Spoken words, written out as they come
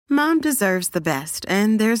Mom deserves the best,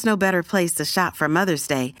 and there's no better place to shop for Mother's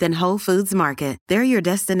Day than Whole Foods Market. They're your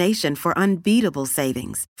destination for unbeatable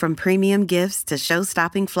savings, from premium gifts to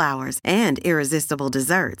show-stopping flowers and irresistible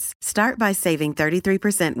desserts. Start by saving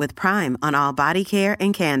 33% with Prime on all body care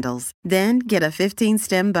and candles. Then get a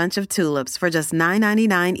 15-stem bunch of tulips for just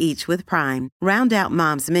 $9.99 each with Prime. Round out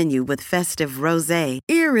Mom's menu with festive rosé,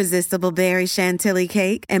 irresistible berry chantilly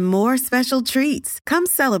cake, and more special treats. Come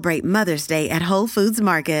celebrate Mother's Day at Whole Foods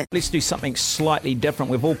Market. Let's do something slightly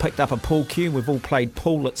different. We've all picked up a pool cue. We've all played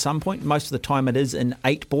pool at some point. Most of the time it is in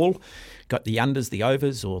 8-ball. Got the unders, the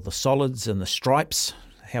overs, or the solids and the stripes,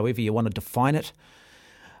 however you want to define it.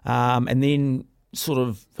 And then sort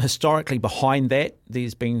of historically behind that,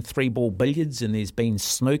 there's been 3-ball billiards and there's been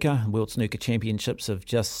snooker. World Snooker Championships have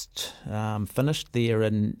just finished there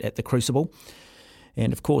at the Crucible.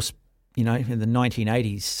 And of course, you know, in the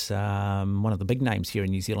 1980s, one of the big names here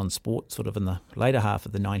in New Zealand sport, sort of in the later half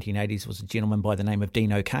of the 1980s, was a gentleman by the name of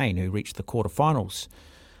Dean O'Kane, who reached the quarterfinals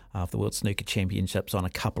of the World Snooker Championships on a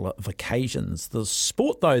couple of occasions. The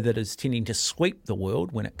sport, though, that is tending to sweep the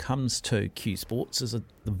world when it comes to cue sports is the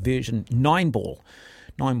version 9-ball.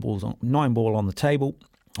 9 ball on the table,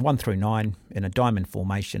 1 through 9 in a diamond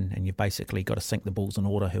formation, and you've basically got to sink the balls in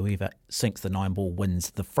order. Whoever sinks the 9-ball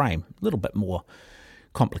wins the frame. A little bit more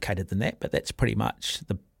complicated than that, but that's pretty much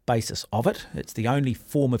the basis of it. It's the only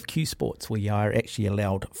form of cue sports where you are actually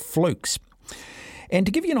allowed flukes. And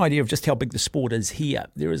to give you an idea of just how big the sport is here,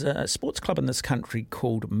 there is a sports club in this country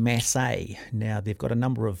called Masse. Now, they've got a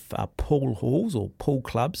number of pool halls or pool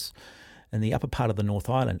clubs in the upper part of the North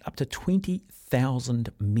Island, up to 20,000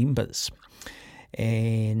 members.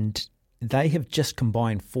 And they have just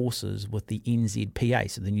combined forces with the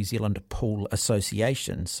NZPA, so the New Zealand Pool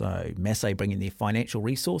Association. So Masse bringing their financial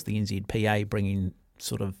resource, the NZPA bringing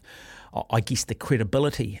sort of, I guess, the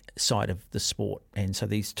credibility side of the sport. And so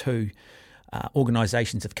these two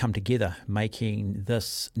organisations have come together, making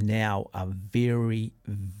this now a very,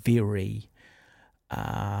 very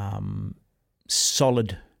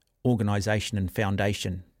solid organisation and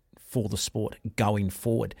foundation for the sport going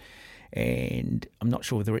forward. And I'm not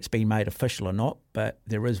sure whether it's been made official or not, but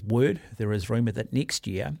there is rumour that next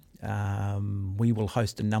year we will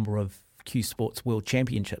host a number of Cue Sports World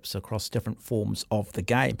Championships across different forms of the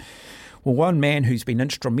game. Well, one man who's been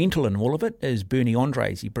instrumental in all of it is Bernie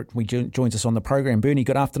Endres. He joins us on the program. Bernie,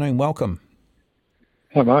 good afternoon. Welcome.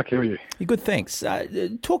 Hi, Mark. How are you? Good, thanks.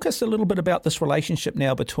 Talk us a little bit about this relationship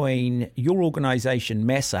now between your organisation,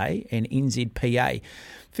 Masse, and NZPA.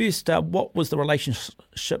 First, what was the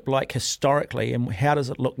relationship like historically, and how does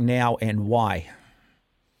it look now, and why?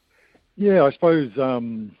 Yeah, I suppose our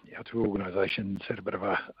two organisations had a bit of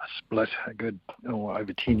a split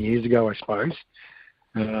over 10 years ago, I suppose.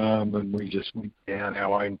 And we just went down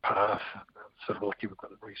our own path. Sort of lucky we've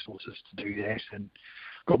got the resources to do that, and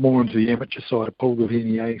got more into the amateur side of pool, the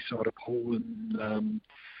VNA side of pool, and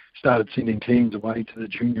started sending teams away to the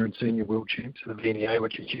junior and senior world champs of the VNA,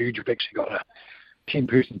 which is huge. We've actually got a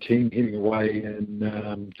 10-person team heading away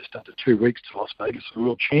in just under 2 weeks to Las Vegas for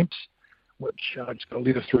world champs, which I just got a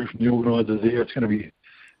letter through from the organisers there. It's going to be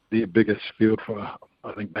their biggest field for,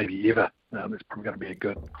 I think, maybe ever. There's probably going to be a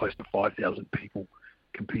good close to 5,000 people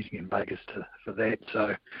competing in Vegas for that.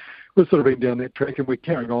 So we've sort of been down that track, and we're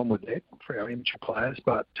carrying on with that for our amateur players.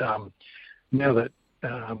 But now that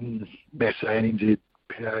Masse and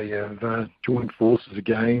NZPA have joined forces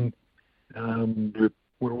again,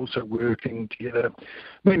 we're also working together,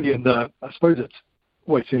 mainly in the, I suppose it's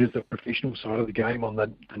always seen as the professional side of the game on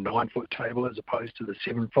the 9-foot table as opposed to the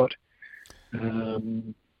 7-foot.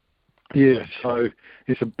 So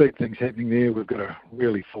there's some big things happening there. We've got a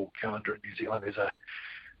really full calendar in New Zealand. There's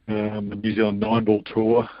a New Zealand 9-ball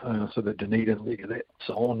tour, so the Dunedin League of that's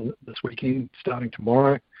on this weekend, starting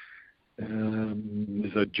tomorrow.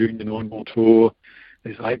 There's a junior 9-ball tour.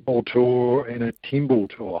 There's an 8-ball tour and a 10-ball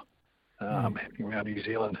tour happening around New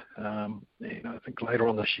Zealand. And I think later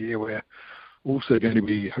on this year we're also going to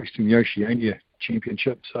be hosting the Oceania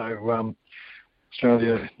Championship. So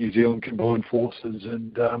Australia, New Zealand combine forces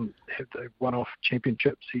and have the one-off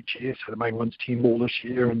championships each year. So the main one's 10-ball this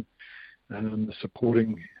year, and the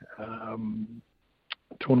supporting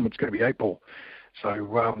tournament's going to be 8-ball. So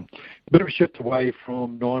a bit of a shift away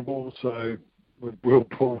from 9-ball. So with World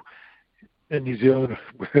Pool in New Zealand,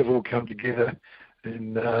 we've all come together,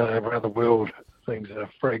 and around the world things are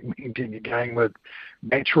fragmenting again with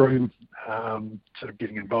Matchroom sort of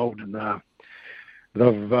getting involved in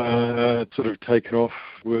they've sort of taken off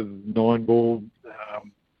with 9-ball.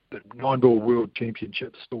 The 9-ball World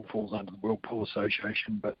Championship still falls under the World Pool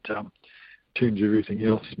Association, but in terms of everything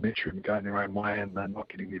else, Matchroom are going their own way and they're not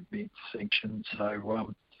getting the events sanctioned.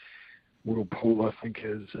 So World Pool, I think,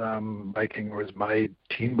 is making or has made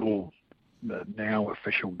 10 ball the now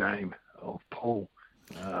official game of pool.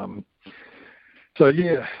 So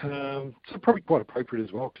probably quite appropriate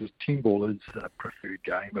as well, because 10 ball is a preferred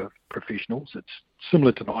game of professionals. It's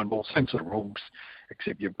similar to 9 ball, same sort of rules,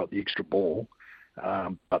 except you've got the extra ball,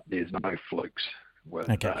 but there's no flukes with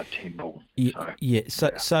 10 ball.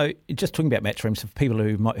 So just talking about Matchroom, so for people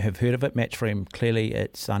who might have heard of it, Matchroom, clearly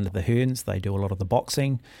it's under the Hearns. They do a lot of the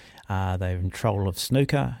boxing. They're in control of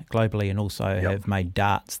snooker globally, and also have made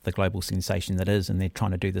darts the global sensation that is, and they're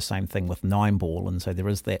trying to do the same thing with 9 ball, and so there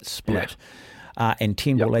is that split. And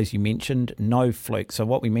 10 ball, as you mentioned, no fluke. So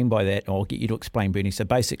what we mean by that, I'll get you to explain, Bernie. So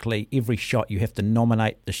basically, every shot you have to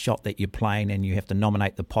nominate the shot that you're playing, and you have to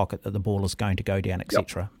nominate the pocket that the ball is going to go down,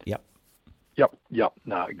 etc. Yep.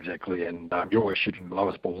 No, exactly. And you're always shooting the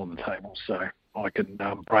lowest ball on the table, so I can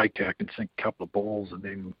break. I can sink a couple of balls, and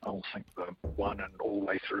then I'll sink the 1 and all the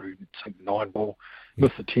way through, sink the 9 ball.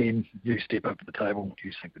 With the 10, you step up to the table,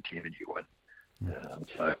 you sink the 10, and you win.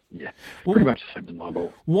 Pretty much the same as 9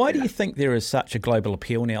 ball. Why do you think there is such a global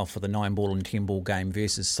appeal now for the 9 ball and 10 ball game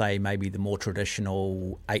versus, say, maybe the more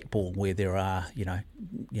traditional 8 ball, where there are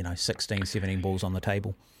 16, 17 balls on the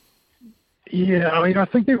table? Yeah, I mean, I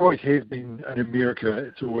think there always has been in America.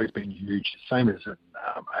 It's always been huge, same as in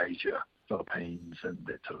Asia, Philippines, and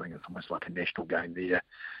that sort of thing. It's almost like a national game there,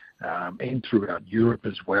 and throughout Europe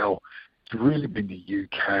as well. It's really been the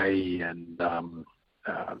UK and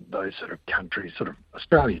those sort of countries, sort of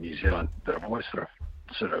Australia and New Zealand, that have always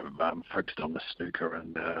sort of focused on the snooker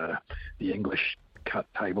and the English cut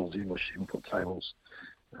tables, the English 7-foot tables,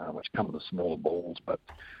 which come with the smaller balls. But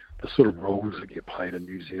the sort of rules that get played in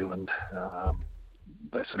New Zealand,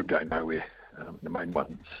 they sort of go nowhere. The main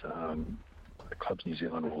ones, the club's New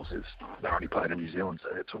Zealand rules, is they're only played in New Zealand, so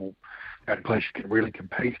that's all the only place you can really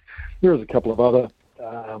compete. There is a couple of other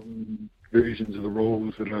versions of the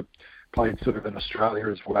rules that are played sort of in Australia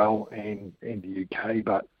as well, and the UK,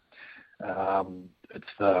 but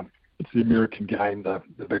it's the American game,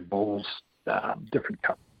 the big balls, different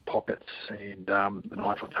cup pockets, and the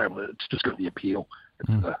 9-foot table. It's just got the appeal.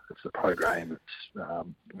 It's the pro game. It's what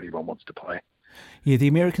everyone wants to play. Yeah, the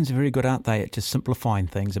Americans are very good, aren't they, at just simplifying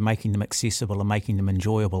things and making them accessible and making them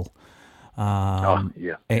enjoyable. And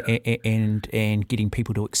getting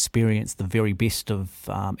people to experience the very best of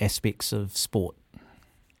aspects of sport.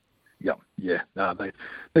 No,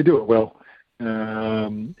 they do it well.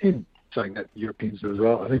 And saying that, Europeans do as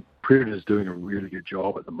well. I think Predator's doing a really good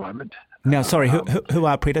job at the moment. Now, sorry, who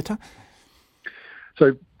are Predator?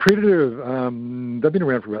 So Predator, they've been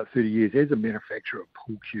around for about 30 years as a manufacturer of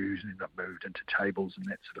pool cues, and then they've moved into tables and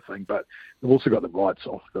that sort of thing. But they've also got the rights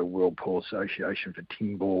off the World Pool Association for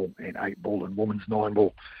 10 ball and 8 ball and women's 9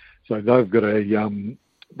 ball. So they've got a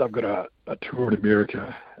tour in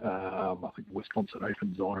America. I think the Wisconsin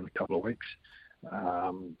Open's on in a couple of weeks.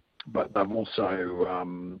 But they've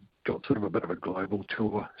also got sort of a bit of a global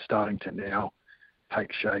tour starting to now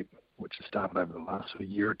take shape, which has started over the last sort of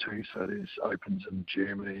year or two. So there's Opens in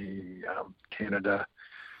Germany, Canada,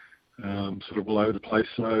 sort of all over the place.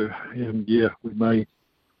 So we may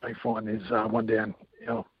find there's one down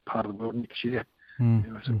our part of the world next year.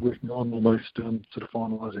 So working on almost sort of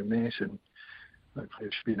finalising that, and hopefully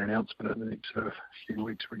there should be an announcement in the next sort of few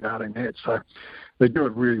weeks regarding that. So they do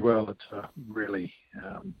it really well. It's really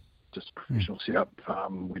just a professional setup.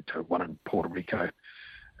 We took one in Puerto Rico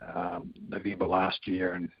November last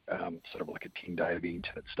year, and sort of like a 10-day event.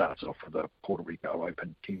 It starts off with the Puerto Rico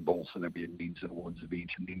Open 10 ball, so there'll be a men's and women's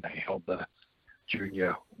event, and then they held the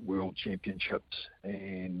Junior World Championships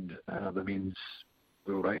and the men's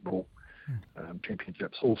World 8 ball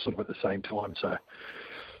championships, all sort of at the same time. So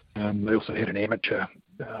they also had an amateur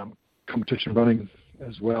competition running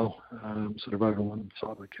as well, sort of over one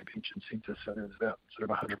side of the convention centre. So there was about sort of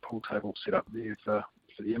 100 pool tables set up there for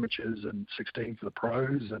the amateurs and 16 for the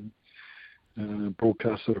pros, and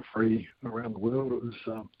broadcast sort of free around the world. It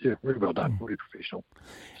was really well done, really professional.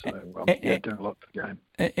 So doing a lot for the game.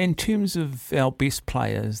 In terms of our best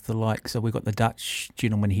players, the likes, so we've got the Dutch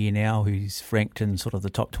gentleman here now who's ranked in sort of the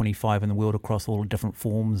top 25 in the world across all the different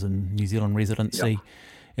forms and New Zealand residency,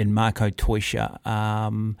 in Marco Teuscher.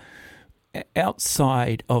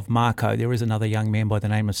 Outside of Marco, there is another young man by the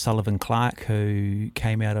name of Sullivan Clark who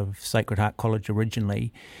came out of Sacred Heart College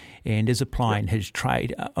originally and is applying his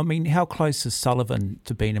trade. I mean, how close is Sullivan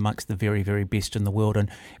to being amongst the very, very best in the world,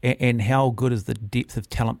 and how good is the depth of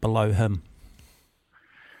talent below him?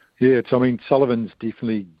 Yeah, Sullivan's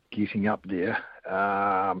definitely getting up there.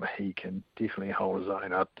 He can definitely hold his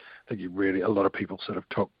own. I think a lot of people sort of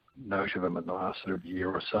took note of him in the last sort of year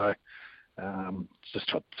or so. It's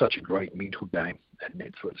just such a great mental game, and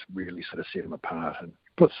that's what's really sort of set him apart. And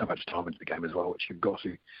put so much time into the game as well, which you've got to,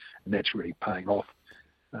 and that's really paying off.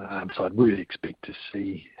 So I'd really expect to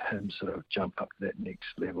see him sort of jump up to that next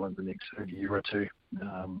level in the next year or two.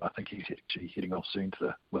 I think he's actually heading off soon to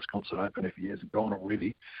the Wisconsin Open if he hasn't gone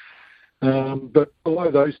already. But below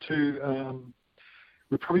those two,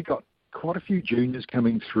 we've probably got quite a few juniors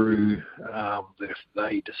coming through that if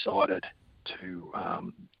they decided to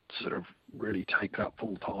sort of really take it up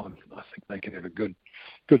full time, I think they could have a good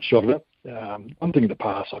shot at it. One thing in the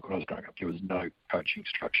past, like when I was growing up, there was no coaching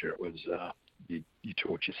structure. It was you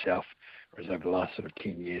taught yourself, whereas over the last sort of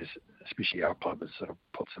 10 years, especially our club has sort of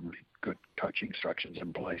put some really good coaching instructions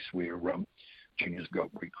in place where juniors got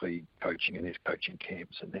weekly coaching and there's coaching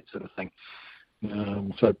camps and that sort of thing.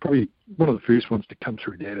 So probably one of the first ones to come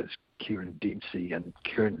through that is Kieran Dempsey, and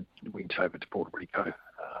Kieran went over to Puerto Rico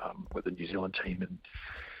with the New Zealand team, and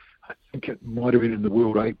I think it might have been in the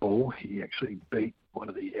World 8 Ball. He actually beat one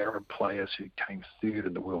of the Arab players who came third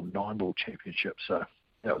in the World 9 Ball Championship, so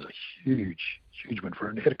that was a huge win for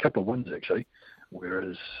him. He had a couple of wins actually,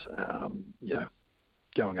 whereas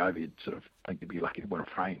going over you'd sort of think you'd be lucky to win a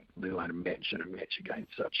frame, let alone a match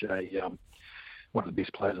against such a one of the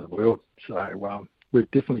best players in the world. So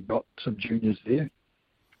we've definitely got some juniors there,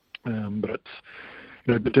 but it's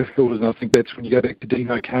a bit difficult, and I think that's when you go back to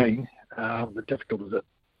Dean O'Kane. The difficulty that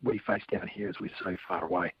we face down here is we're so far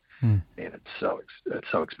away, and it's so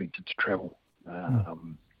expensive to travel. But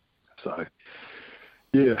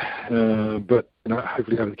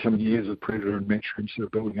hopefully over the coming years with Predator and Matchroom sort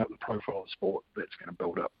of building up the profile of the sport, that's going to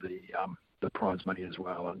build up the prize money as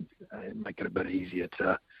well, and make it a bit easier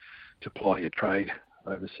to ply your trade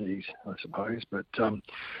overseas, I suppose. But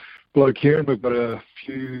below Kieran, we've got a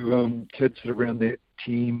few kids that are around that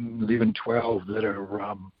team, 11, 12, that are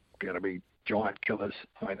going to be giant killers.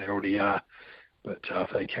 I mean, they already are. But if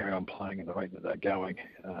they carry on playing in the rate that they're going,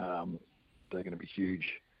 they're going to be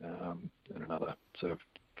huge in another sort of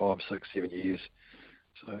 5, 6, 7 years.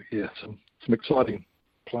 So, yeah, some exciting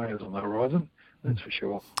players on the horizon. That's for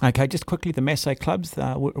sure. Okay, just quickly, the Masse clubs,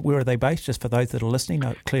 where are they based, just for those that are listening?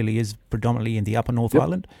 It clearly is predominantly in the upper North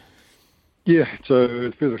Island. Yeah, so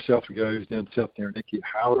the further south we go, down south there in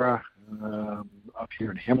Howrah, up here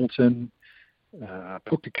in Hamilton,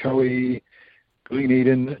 Pukekohe, Glen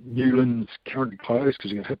Eden, Newlands currently closed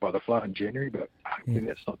because we got hit by the flood in January, but hopefully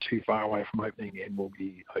that's not too far away from opening, and we'll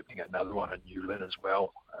be opening another one in Newland as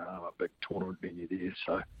well, a big tournament venue there.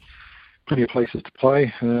 So plenty of places to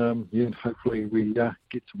play, and hopefully we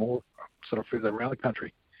get some more sort of further around the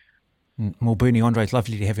country. Well, Bernie Endres,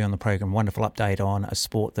 lovely to have you on the program. Wonderful update on a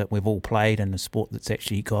sport that we've all played and a sport that's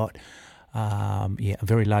actually got a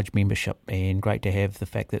very large membership, and great to have the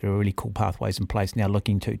fact that there are really cool pathways in place now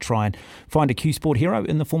looking to try and find a Cue Sport hero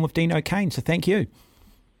in the form of Dean O'Kane. So thank you.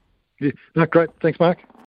 Yeah, no, great. Thanks, Mark.